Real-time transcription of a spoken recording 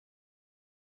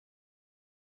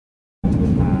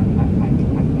นัดหมายที่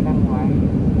พักที่นั่งไว้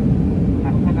พั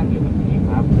กที่นั่งอยู่บนนี้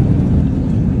ครับ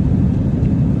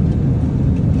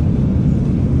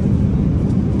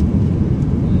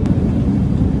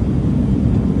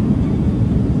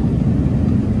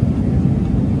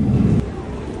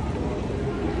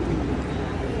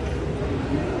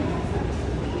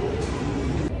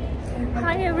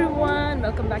hi everyone,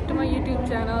 welcome back to my YouTube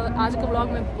channel. आज का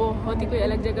vlog मैं बहुत ही कोई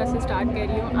अलग जगह से स्टार्ट कर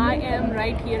रही हूँ। I am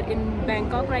right here in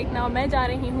Bangkok right now. मैं जा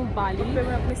रही हूँ बाली। फिर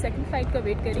मैं अपनी सेकंड फ्लाइट का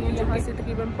वेट कर रही हूँ, यहाँ से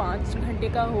तकरीबन 5 घंटे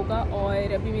का होगा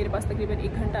और अभी मेरे पास तकरीबन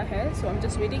 1 घंटा है। सो I am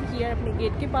just waiting here अपने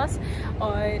गेट के पास।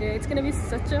 और it's gonna be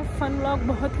such a fun vlog.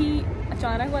 बहुत ही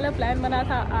अचानक वाला प्लान बना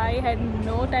था। I had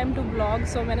no time to vlog,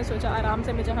 सो मैंने सोचा आराम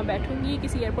से मैं जहाँ बैठूंगी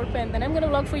किसी एयरपोर्ट पे and then I am gonna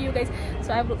vlog for you guys.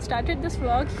 So I have started this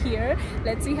vlog here.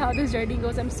 Let's see how this journey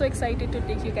goes. I am so excited to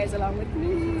take you guys along with me.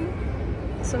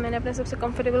 सो मैंने अपने सबसे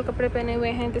comfortable कपड़े पहने हुए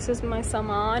हैं। This is my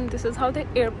सामान। This is how the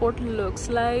airport looks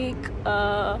like.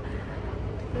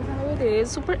 It is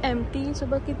super empty.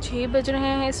 सुबह के 6 बज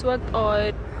रहे हैं इस वक्त और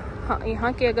हाँ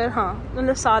यहाँ के अगर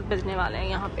मतलब 7 बजने वाले हैं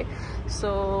यहाँ पे। So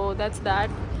that's that.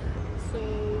 सो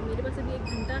मेरे पास अभी 1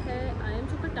 घंटा है। I am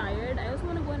super tired. I also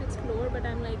want to go and explore but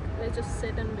I am like let's just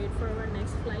sit and wait for our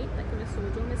next flight ताकि मैं सो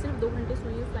जाऊँ। मैं सिर्फ 2 घंटे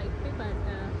सोई हूँ फ्लाइट पे बट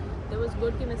दैट वाज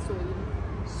गुड कि मैं सोई हूँ।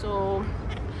 सो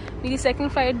मेरी सेकंड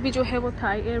फ्लाइट भी जो है वो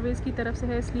थाई एयरवेज़ की तरफ से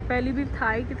है, इसलिए पहली भी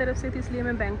थाई की तरफ से थी इसलिए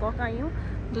मैं बैंकॉक आई हूँ।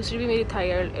 दूसरी भी मेरी थाई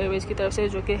एयरवेज़ की तरफ से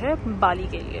जो कि है बाली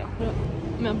के लिए।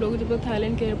 मैं आप लोगों को जब तक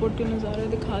थाईलैंड के एयरपोर्ट के नज़ारा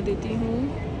दिखा देती हूँ।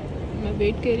 मैं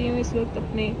वेट कर रही हूँ इस वक्त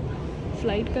अपने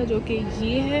फ़्लाइट का जो कि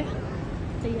ये है।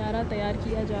 तैयारा तैयार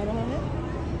किया जा रहा है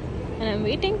and I am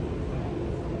waiting.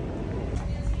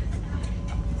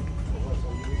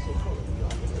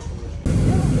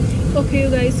 Okay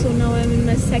guys, so now I am in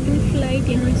my second flight.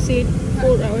 यहाँ से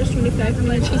 4 hours 25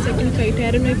 minutes की सेकंड फ्लाइट है।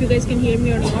 I don't know if you guys can hear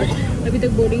me और नॉट। अभी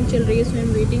तक बोर्डिंग चल रही है, सो आई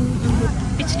एम वेटिंग।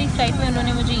 पिछली फ्लाइट में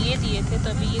उन्होंने मुझे ये दिए थे, तो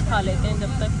अभी ये खा लेते हैं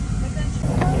जब तक।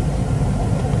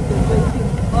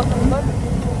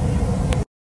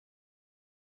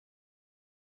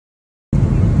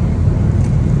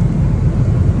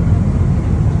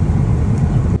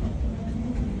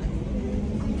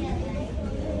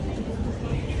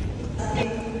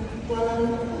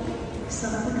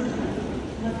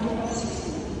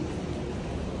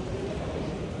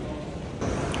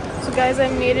 So guys, I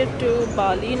made it to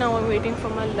Bali. Now I'm waiting for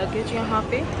my luggage यहाँ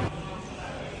पे।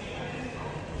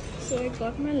 So I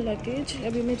got my luggage.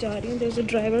 अभी मैं जा रही हूँ। There's a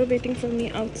driver waiting for me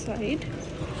outside.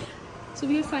 So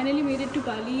we have finally made it to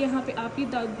Bali. यहाँ पे आप ही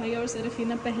दाऊद भाई और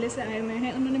सरफीना पहले से आए हुए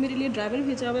हैं। उन्होंने मेरे लिए ड्राइवर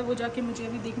भेजा हुआ है, वो जाके मुझे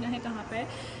अभी देखना है कहाँ पे है।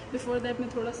 बिफोर दैट मैं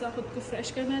थोड़ा सा खुद को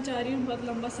फ्रेश करना चाह रही हूँ। बहुत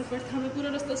लंबा सफ़र था, मैं पूरा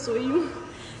रास्ता सोई हूँ।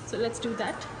 So let's do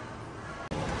that.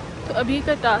 तो अभी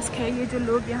का टास्क है ये जो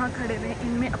लोग यहाँ खड़े हुए हैं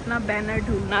इनमें अपना बैनर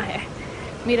ढूंढना है,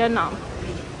 मेरा नाम।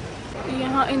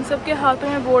 यहाँ इन सब के हाथों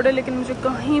में बोर्ड है लेकिन मुझे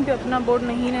कहीं पे अपना बोर्ड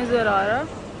नहीं नज़र आ रहा।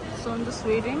 सो I am just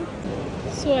waiting.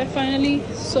 So I finally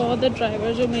saw the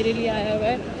driver जो मेरे लिए आया हुआ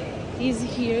है। He is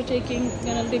here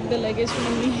gonna take the luggage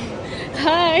from me.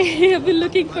 Hi, I have been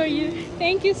looking for you.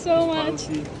 Thank you so much.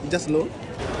 Just low.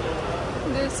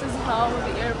 This is how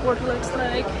the airport looks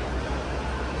like.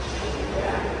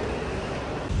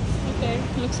 Okay,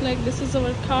 looks like this is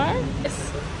our car. Yes.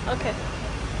 Okay.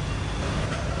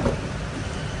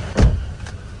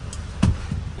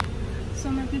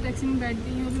 So मैं अपनी taxi में बैठ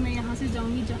गई हूँ। अभी मैं यहाँ से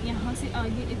जाऊँगी, यहाँ से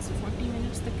आगे it's 40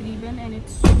 minutes तकरीबन and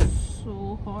it's so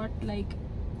hot, like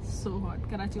so hot.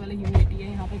 Karachi वाला ह्यूमिडिटी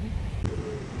है यहाँ पे भी।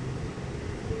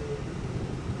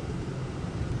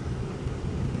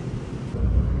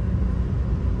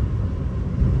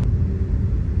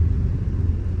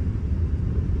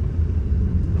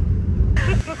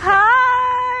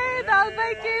 Hi,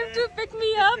 Dalbai came to pick me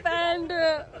up and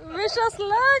wish us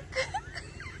luck.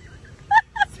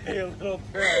 Say a little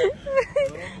prayer.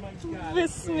 Oh my God.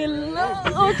 Bismillah.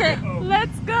 Okay,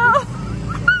 let's go.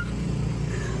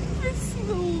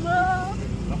 Bismillah.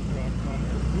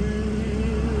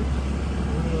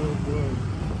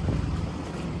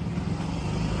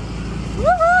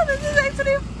 Woohoo! This is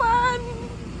actually fun.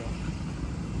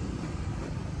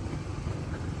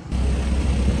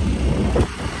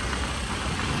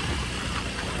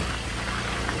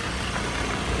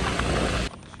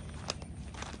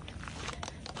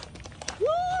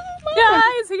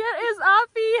 Guys, here is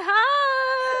Afi.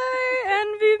 Hi,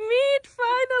 and we meet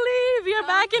finally. We are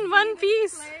back in one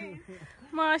piece.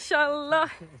 MashaAllah.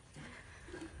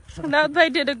 Daud bhai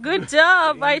did a good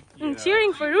job. I'm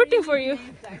cheering for, rooting for you.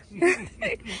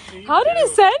 How did you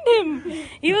send him?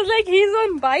 He was like, he's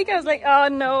on bike. I was like, oh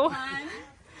no. 1,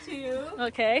 2,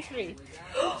 Okay. 3.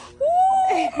 Ooh,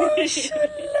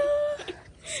 MashaAllah.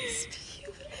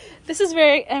 This is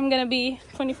where I'm gonna be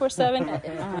 24/7.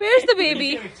 Where's the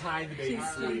baby?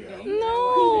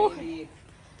 No.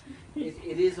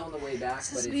 It is on the way back,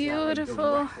 but it's beautiful.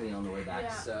 not like directly on the way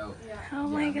back. So. Oh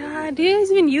my God! Do you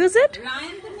guys even use it?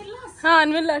 हाँ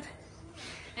मिला.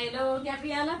 Hello,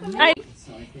 Gabriella. Hi.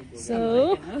 So,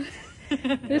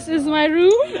 this is my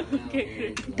room.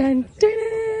 Dun, dun,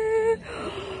 dun.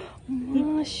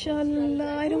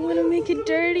 Mashallah, I don't want to make it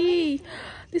dirty.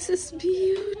 This is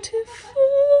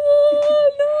beautiful.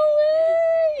 No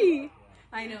way.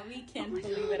 I know, we can't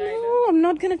believe it. I know. No, I'm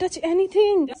not gonna touch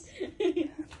anything. This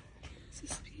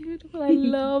is beautiful. I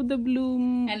love the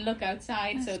bloom. And look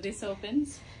outside, so this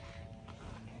opens.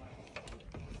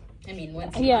 I mean,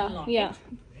 once you Yeah, unlock yeah. it,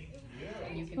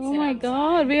 you can Oh sit my outside.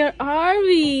 God, where are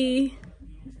we?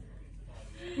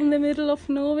 In the middle of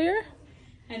nowhere?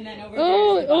 And then over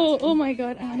there is the Oh my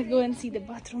God, I wanna go and see the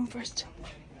bathroom first.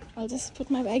 I'll just put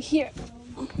my bag here.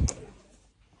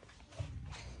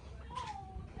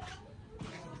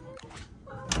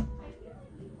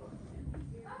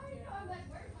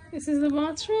 This is the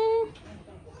bathroom.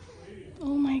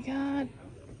 Oh my God.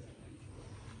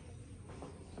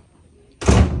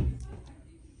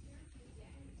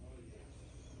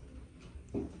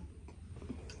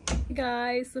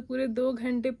 Guys तो पूरे 2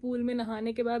 घंटे pool में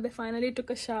नहाने के बाद finally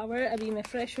took a shower. अभी मैं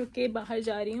fresh होके बाहर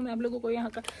जा रही हूँ. मैं आप लोगों को यहाँ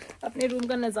का अपने रूम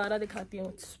का नज़ारा दिखाती हूँ.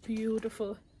 It's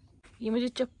beautiful. ये मुझे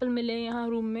चप्पल मिले यहाँ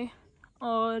रूम में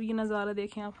और ये नज़ारा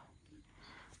देखें आप.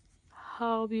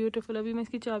 How beautiful. अभी मैं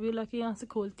इसकी चाबी ला के यहाँ से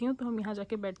खोलती हूँ तो हम यहाँ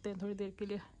जाके बैठते हैं थोड़ी देर के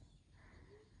लिए.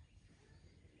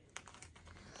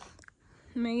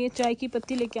 मैं ये चाय की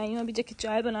पत्ती लेके आई हूँ. अभी जाके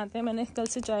चाय बनाते हैं. मैंने कल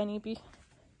से चाय नहीं पी.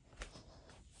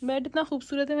 बेड इतना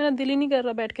खूबसूरत है, मेरा दिल ही नहीं कर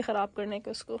रहा बैठ के ख़राब करने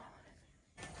का उसको.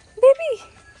 बेबी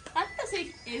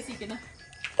AC के ना.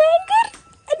 टैंकर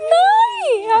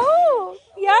नहीं आओ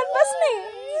याद बसने.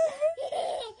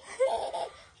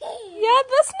 याद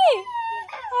बसने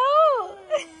आओ.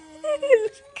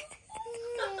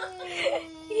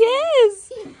 Yes.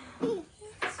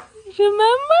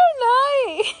 Remember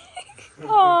नहीं.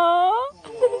 Aww.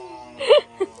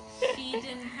 She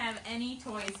didn't have any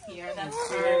toys here. That's I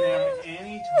true. didn't have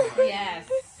any toys. Yes.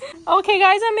 Okay,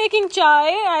 guys, I'm making chai.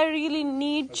 I really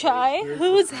need chai.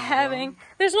 Who's having?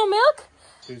 There's no milk?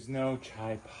 There's no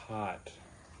chai pot.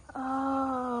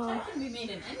 Oh. That can be made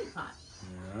in any pot.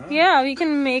 Yeah, we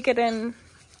can make it in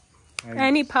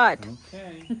any pot.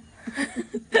 Okay.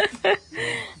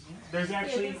 There's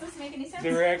actually, Does this make any sense?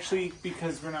 they're actually,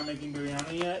 because we're not making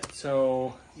biryani yet,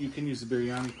 so you can use the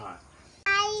biryani pot.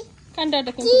 Kan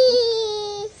tatakan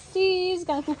cheese.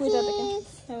 Kan kuku tatakan.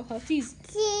 Cheese.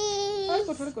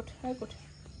 Harikut.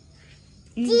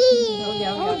 हो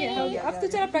गया. अब तो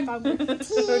चल अपना काम कर.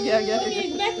 Okay,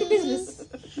 back to business.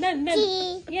 Done.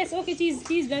 Yes, okay,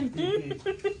 cheese done.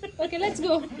 Okay, let's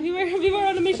go. We were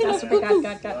on a mission of kuku.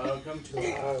 Welcome to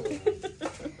our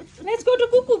Let's go to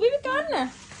kuku. Baby, kan na.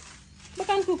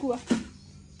 Makan kuku.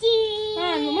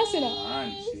 Masala. on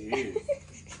cheese.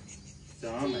 So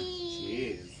much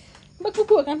cheese. Ba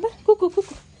kuku kan ba? Kuku.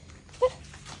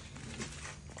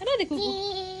 Ano de kuku?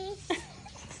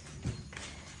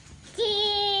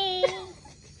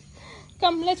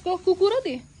 Come, let's go. कुकुरा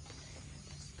दे.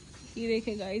 ये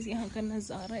देखे guys यहाँ का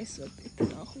नज़ारा इस वक्त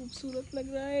इतना खूबसूरत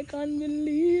लग रहा है. Can't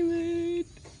believe it.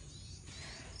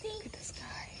 Look at the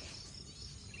sky.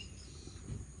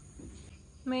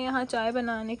 मैं यहाँ चाय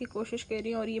बनाने की कोशिश कर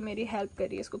रही हूँ और ये मेरी हेल्प कर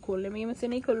रही है इसको खोलने में. ये मुझसे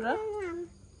नहीं खुल रहा.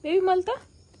 बेबी मलता.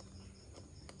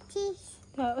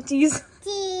 चीज.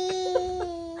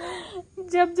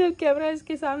 जब कैमरा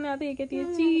इसके सामने आता है ये कहती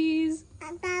है चीज.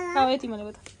 हाँ वही मैंने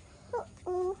बता.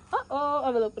 I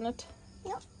will open it.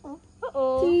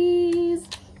 Cheese.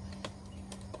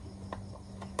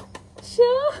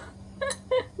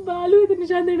 बालू इतने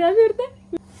निशान देना फिरते.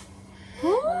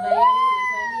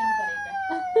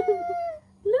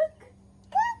 Look.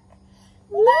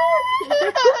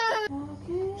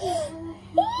 Okay.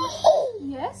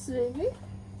 Yes, baby.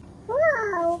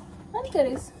 Wow. On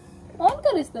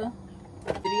करिस तो.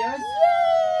 Videos?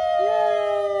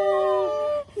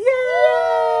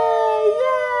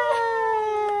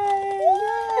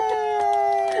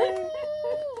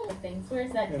 Thanks.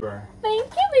 Where's that? Thank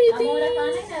you, baby.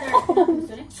 Oh.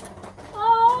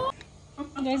 Oh.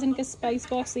 Guys, इनका spice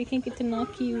box देखें कितना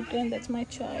cute है. That's my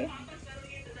chai.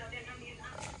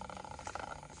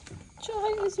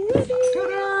 Chai is ready.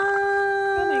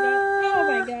 Oh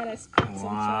my god! I spilled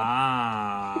some chai.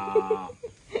 Wow.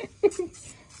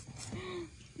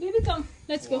 Baby, come.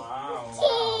 Let's go. Wow.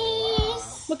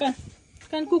 Makan.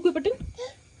 Kan kuku patin.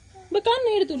 Makan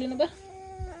नहीं रतुली ना बर.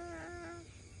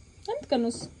 अंत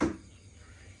करनुस.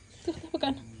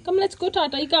 Makan. Come, let's go.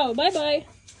 Tata. Ikaw. Bye bye.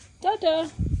 Tata.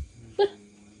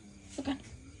 Okay.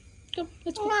 Come,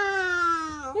 let's go.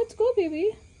 Let's go,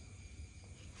 baby.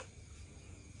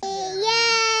 Yay!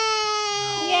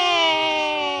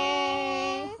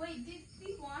 Wait, did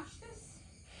we watch this?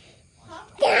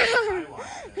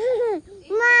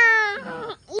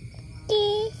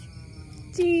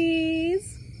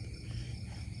 Cheese.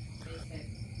 They said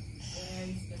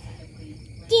very specifically.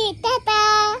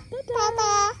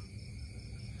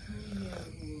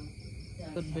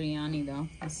 Good biryani though.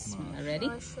 Ready?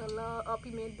 Mashallah,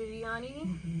 Api made biryani.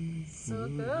 So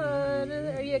good.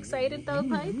 Are you excited, Taud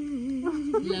bhai?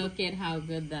 Look at how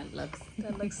good that looks.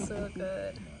 That looks so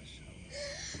good.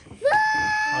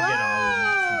 I'll get all of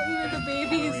it. Even the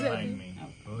babies. Remind me.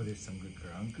 Oh, there's some good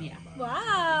Quran coming. Yeah.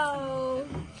 Wow.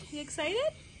 You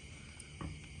excited?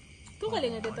 तू खा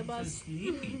लेंगे तेरे It's pass.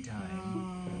 sleepy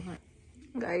time.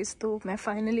 Guys तो मैं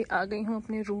finally आ गई हूँ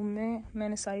अपने room में.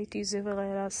 मैंने सारी चीज़ें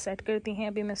वगैरह सेट कर दी हैं.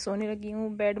 अभी मैं सोने लगी हूँ.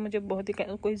 बेड मुझे बहुत ही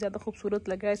कोई ज़्यादा खूबसूरत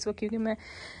लग रहा है इस वक्त क्योंकि मैं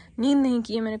नींद नहीं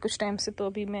की है मैंने कुछ टाइम से. तो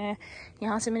अभी मैं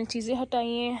यहाँ से मैंने चीज़ें हटाई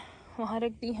हैं, वहाँ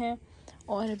रख दी हैं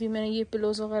और अभी मैंने ये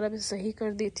पिलोज़ वगैरह भी सही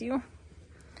कर देती हूँ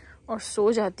और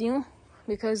सो जाती हूँ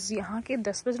बिकॉज़ यहाँ के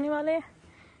 10 बजने वाले हैं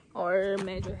और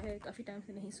मैं जो है काफ़ी टाइम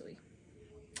से नहीं सोई.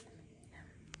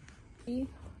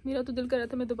 मेरा तो दिल कर रहा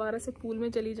था मैं दोबारा से पूल में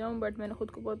चली जाऊं बट मैंने ख़ुद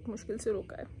को बहुत मुश्किल से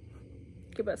रोका है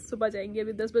कि बस सुबह जाएंगे.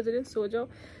 अभी 10 बजे सो जाओ.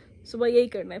 सुबह यही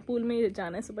करना है, पूल में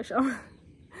जाना है सुबह शाम.